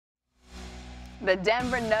The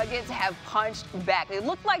Denver Nuggets have punched back. It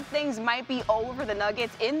looked like things might be over for the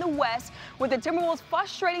Nuggets in the West, with the Timberwolves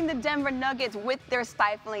frustrating the Denver Nuggets with their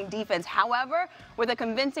stifling defense. However, with a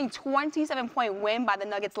convincing 27-point win by the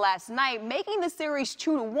Nuggets last night, making the series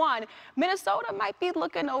 2-1, Minnesota might be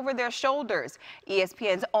looking over their shoulders.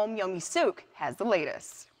 ESPN's Amina Smith has the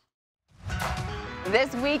latest.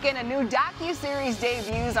 This weekend, a new docu-series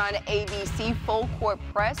debuts on ABC Full Court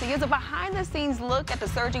Press. It gives a behind-the-scenes look at the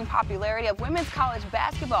surging popularity of women's college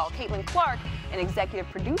basketball. Caitlin Clark, an executive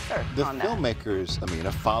producer on that. The filmmakers,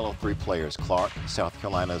 Amina, follow three players, Clark, South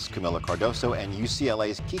Carolina's Camila Cardoso, and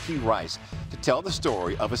UCLA's Kiki Rice, to tell the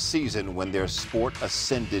story of a season when their sport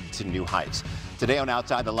ascended to new heights. Today on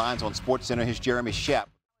Outside the Lines on SportsCenter, here's Jeremy Shepp.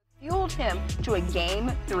 Fueled him to a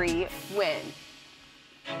Game 3 win.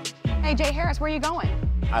 Hey, Jay Harris, where are you going?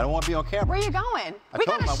 I don't want to be on camera. Where are you going? We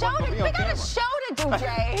got a show to do,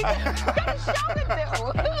 Jay. We got a show to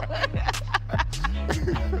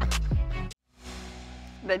do.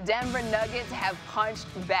 The Denver Nuggets have punched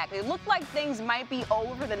back. It looked like things might be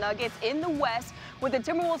over for the Nuggets in the West, with the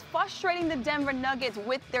Timberwolves frustrating the Denver Nuggets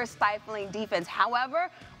with their stifling defense.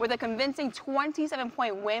 However, with a convincing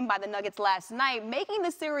 27-point win by the Nuggets last night, making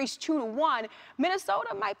the series 2-1,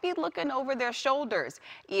 Minnesota might be looking over their shoulders.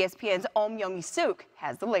 ESPN's Amina Smith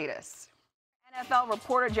has the latest. NFL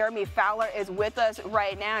reporter Jeremy Fowler is with us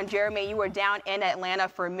right now. And Jeremy, you were down in Atlanta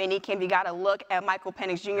for minicamp. You got a look at Michael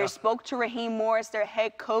Penix Jr., spoke to Raheem Morris, their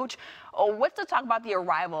head coach. What's to talk about the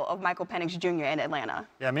arrival of Michael Penix Jr. in Atlanta?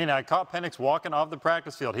 Yeah, I mean, I caught Penix walking off the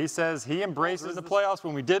practice field. He says he embraces the playoffs.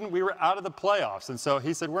 When we didn't, we were out of the playoffs. And so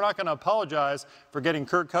he said, we're not going to apologize for getting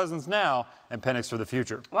Kirk Cousins now and Penix for the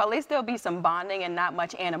future. Well, at least there'll be some bonding and not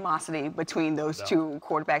much animosity between those two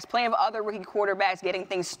quarterbacks. Plenty of other rookie quarterbacks getting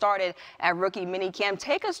things started at rookie minicamp.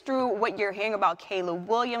 Take us through what you're hearing about Caleb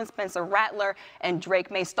Williams, Spencer Rattler, and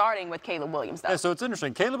Drake May, starting with Caleb Williams, though. Yeah, so it's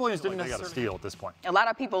interesting. Caleb Williams didn't necessarily steal at this point. A lot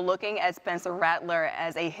of people looking at Spencer Rattler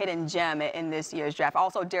as a hidden gem in this year's draft.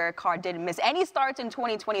 Also, Derek Carr didn't miss any starts in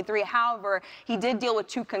 2023. However, he did deal with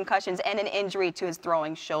 2 concussions and an injury to his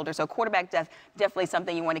throwing shoulder. So quarterback definitely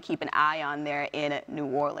something you want to keep an eye on there in New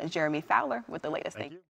Orleans. Jeremy Fowler with the latest. Thank you.